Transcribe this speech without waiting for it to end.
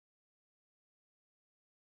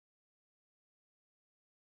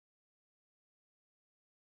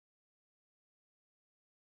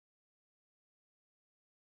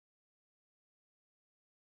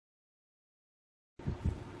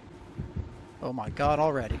Oh my god,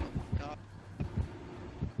 already.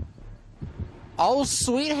 Oh,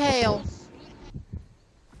 sweet hail!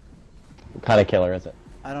 What kind of killer is it?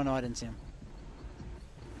 I don't know, I didn't see him.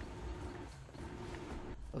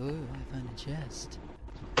 Oh, I found a chest.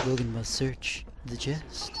 Logan must search the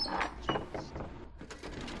chest.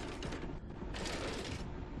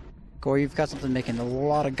 Corey, you've got something making a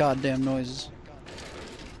lot of goddamn noises.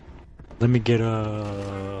 Let me get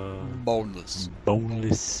a boneless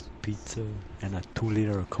pizza and a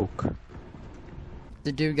 2-liter of Coke.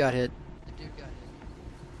 The dude got hit.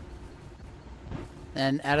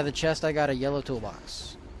 And out of the chest, I got a yellow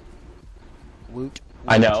toolbox. Woot.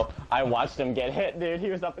 I know. I watched him get hit, dude. He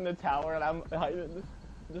was up in the tower, and I'm hiding in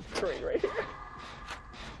this crate right here.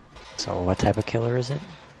 So what type of killer is it?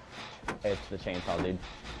 It's the chainsaw, dude.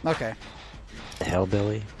 Okay. The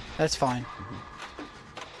Hill-Billy? That's fine.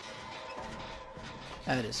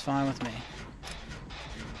 That is fine with me.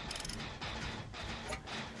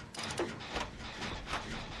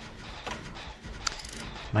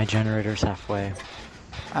 My generator's halfway.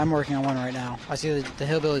 I'm working on one right now. I see the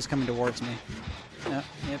hillbilly's coming towards me. Yep,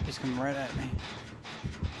 he's coming right at me.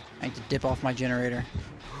 I need to dip off my generator.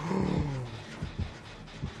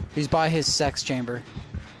 He's by his sex chamber.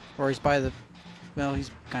 Or he's by the... Well, he's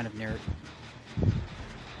kind of near it.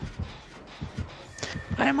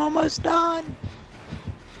 I'm almost done!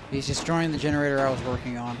 He's destroying the generator I was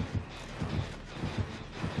working on.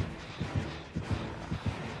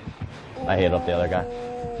 I hit up the other guy.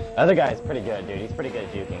 The other guy's pretty good, dude. He's pretty good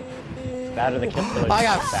at juking. Bad the killer. I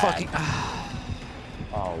got fucking...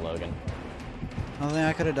 Oh, Logan. Nothing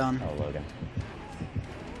I could have done. Oh, Logan.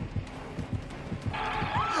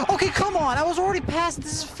 Okay, come on! I was already past...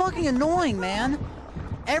 This is fucking annoying, man!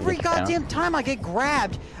 Every goddamn time I get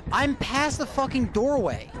grabbed, I'm past the fucking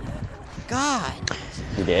doorway. God.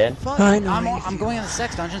 You did? I'm going in the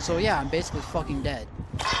sex dungeon, so yeah, I'm basically fucking dead.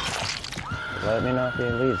 Let me know if he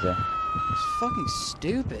leaves you. It's fucking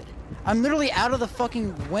stupid. I'm literally out of the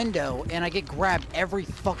fucking window, and I get grabbed every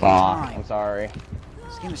fucking time. I'm sorry.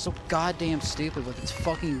 This game is so goddamn stupid with its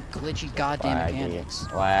fucking glitchy goddamn mechanics.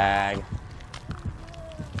 Lag.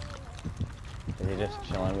 Is he just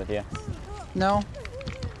chilling with you? No.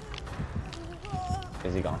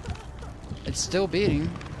 Is he gone? It's still beating.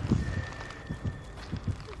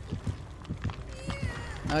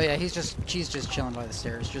 Oh yeah, she's just chilling by the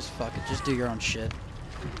stairs. Just fuck it. Just do your own shit.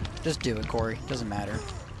 Just do it, Corey. Doesn't matter.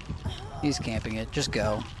 He's camping it. Just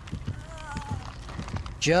go.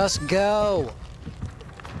 Just go!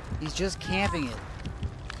 He's just camping it.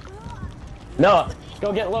 No!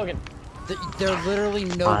 Go get Logan! They're literally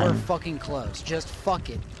nowhere fucking close. Just fuck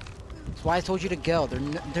it. That's why I told you to go.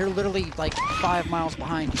 They're literally like 5 miles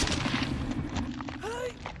behind you.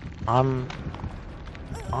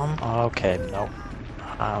 Okay, nope.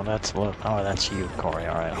 Oh, that's you, Corey.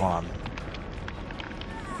 Alright, hold on.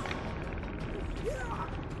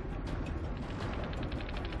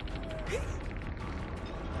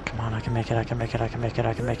 Come on, I can make it, I can make it, I can make it,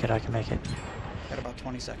 I can make it, I can make it. Got about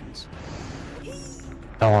 20 seconds.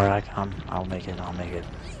 Don't worry, I'll make it, I'll make it.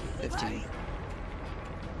 15.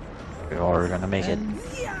 We're gonna make it.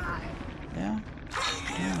 Yeah. Yeah,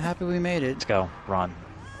 I'm happy we made it. Let's go, run.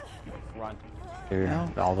 Run.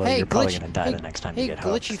 Although you're probably gonna die the next time you get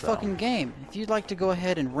hooked. Hey, glitchy fucking game. If you'd like to go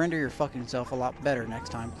ahead and render your fucking self a lot better next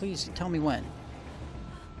time, please tell me when.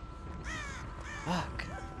 Fuck.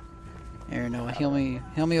 Here, Noah, heal me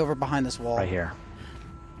over behind this wall. Right here.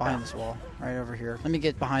 Behind this wall. Right over here. Let me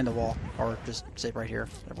get behind the wall. Or just sit right here.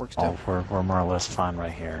 That works too. Oh, we're more or less fine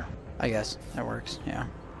right here. I guess. That works, yeah.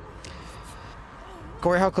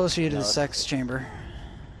 Corey, how close are you to the sex chamber?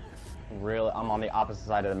 Really, I'm on the opposite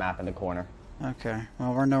side of the map in the corner. Okay,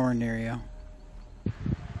 well, we're nowhere near you.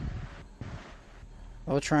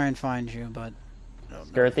 We'll try and find you, but...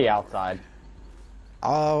 Skirt the outside.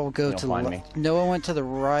 I'll go to the left. Noah went to the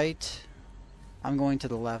right. I'm going to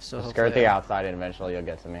the left, so hopefully... Skirt the outside and eventually you'll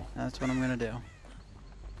get to me. That's what I'm gonna do.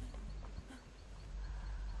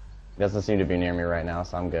 He doesn't seem to be near me right now,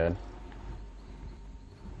 so I'm good.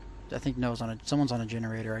 I think Noah's on someone's on a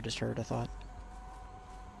generator, I just heard, I thought.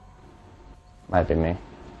 Might be me.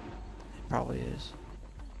 Probably is.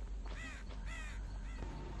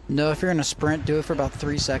 No, if you're gonna sprint, do it for about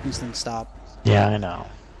 3 seconds, then stop. Yeah, I know.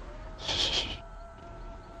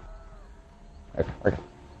 Okay.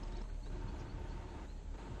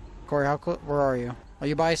 Corey, where are you? Are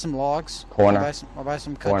you by some logs? Corner. Or by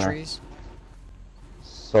some cut trees?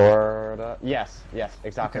 Sorta. Yes,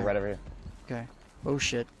 exactly, okay. Right over here. Okay. Oh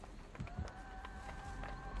shit.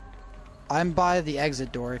 I'm by the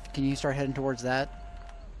exit door. Can you start heading towards that?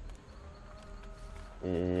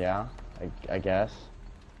 Yeah, I guess.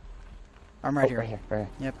 I'm right here. Right here, right here.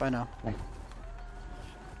 Yep, I know. Right.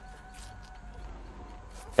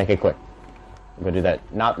 Make it quick. We're gonna do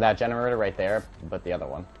that. Not that generator right there, but the other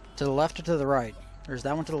one. To the left or to the right? Or is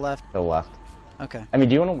that one to the left? To the left. Okay. I mean,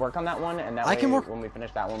 do you want to work on that one, and that I way, can work... when we finish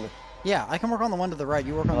that one, Yeah, I can work on the one to the right.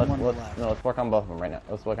 You work on the one to the left. No, let's work on both of them right now.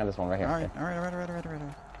 Let's work on this one right here. All right, all right, all right, all right, all right, all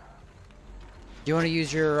right. Do you want to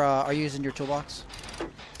use your? Are you using your toolbox?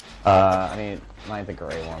 I mean, mine's a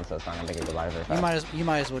gray one, so it's not gonna make it go by very fast. You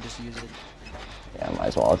might as well just use it. Yeah, might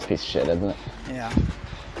as well. It's a piece of shit, isn't it? Yeah.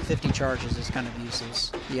 50 charges is kind of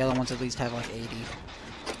useless. The other ones at least have like 80.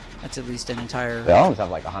 That's at least an entire... The other ones have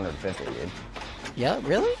like 150, dude. Yeah,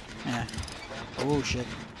 really? Yeah. Oh, shit.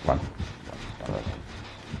 Run.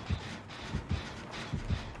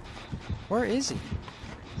 Where is he?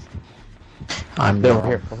 I'm over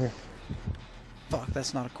here, over here. Fuck,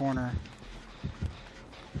 that's not a corner.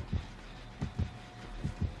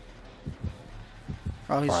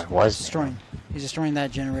 Oh, he's destroying. He's destroying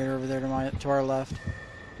that generator over there to our left.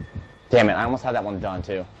 Damn it, I almost had that one done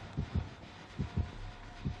too.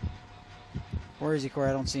 Where is he, Corey?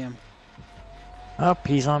 I don't see him. Oh,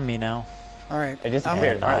 he's on me now. All right. It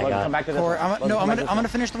disappeared. All right, let's come back to this Corey, one. I'm gonna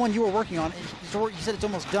finish the one you were working on. You said it's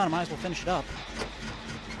almost done. I might as well finish it up.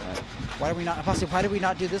 Why did we not? Why did we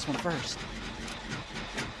not do this one first?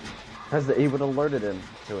 Because he would have alerted him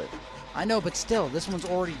to it. I know, but still, this one's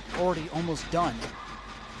already almost done.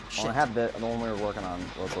 Shit. Well, I have the one we were working on.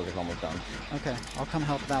 Work is almost done. Okay, I'll come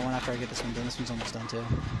help that one after I get this one done. This one's almost done too.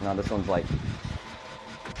 No, this one's like...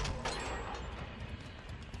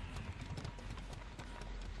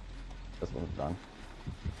 This one's done.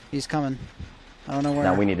 He's coming. I don't know where.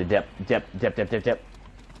 Now we need to dip.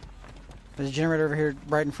 There's a generator over here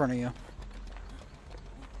right in front of you.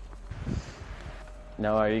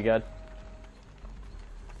 No, are you good?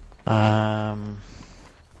 I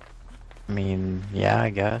mean, yeah, I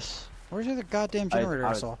guess. Where's the other goddamn generator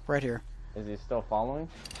I saw? Right here. Is he still following?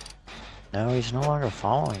 No, he's no longer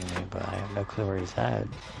following me, but I have no clue where he's at.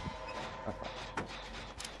 Okay.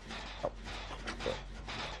 Oh,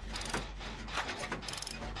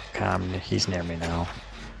 good. He's near me now.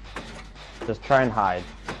 Just try and hide.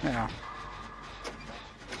 Yeah.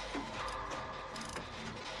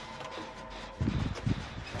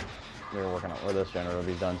 We were working on where this generator will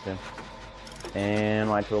be done soon. And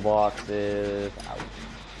my toolbox is out.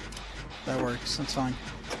 That works. That's fine.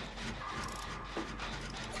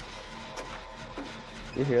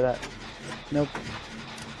 You hear that? Nope.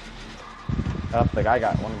 Oh, the guy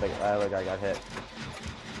got one. The other guy got hit.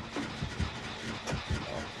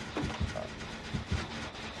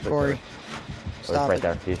 Corey. He's right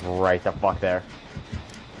there. He's right the fuck there.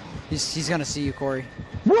 He's gonna see you, Corey.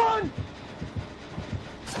 Run!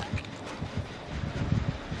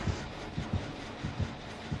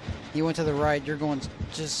 He went to the right. You're going.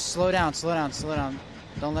 Just slow down, slow down, slow down.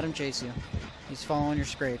 Don't let him chase you. He's following your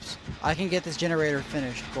scrapes. I can get this generator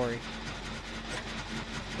finished, Corey.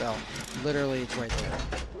 Well, literally, it's right there.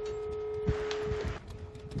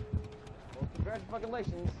 Well,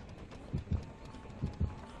 congratulations.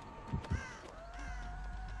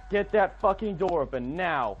 Get that fucking door open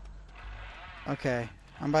now. Okay,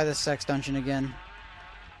 I'm by the sex dungeon again.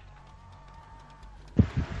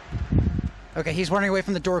 Okay, he's running away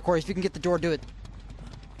from the door, Corey. If you can get the door, do it.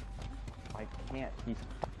 I can't. He's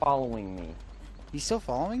following me. He's still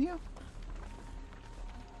following you?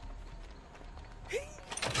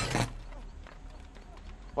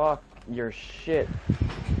 Fuck your shit.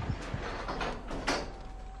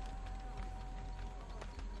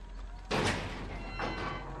 I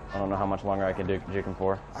don't know how much longer I can juke him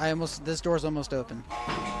for. This door's almost open.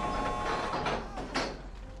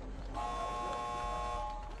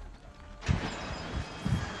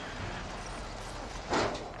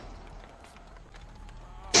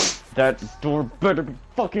 That door better be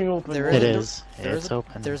fucking open. It is. It's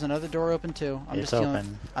open. There's another door open too. I'm It's just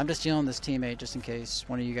open. I'm just stealing this teammate just in case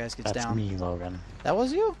one of you guys gets That's down. me, Logan. That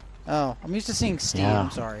was you? Oh, I'm used to seeing Steve. Yeah. I'm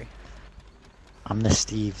sorry. I'm the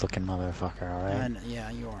Steve-looking motherfucker, alright? Yeah,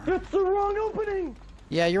 you are. That's the wrong opening.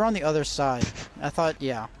 Yeah, you're on the other side. I thought,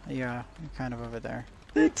 yeah, you're kind of over there.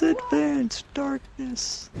 It's advanced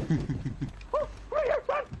darkness.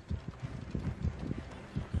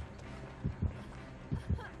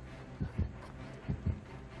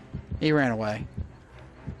 He ran away.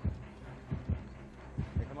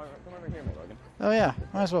 Hey, come over here, my Logan. Oh yeah,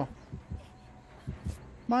 might as well.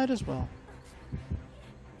 Might as well.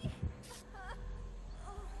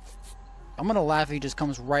 I'm gonna laugh if he just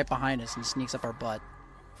comes right behind us and sneaks up our butt.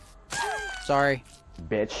 Sorry.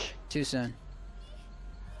 Bitch. Too soon.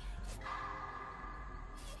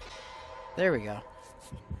 There we go.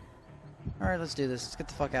 Alright, let's do this. Let's get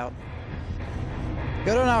the fuck out.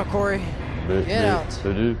 Get on out, Corey. Get out.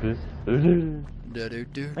 Hey,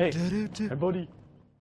 Do-do-do, hey, do-do-do. buddy.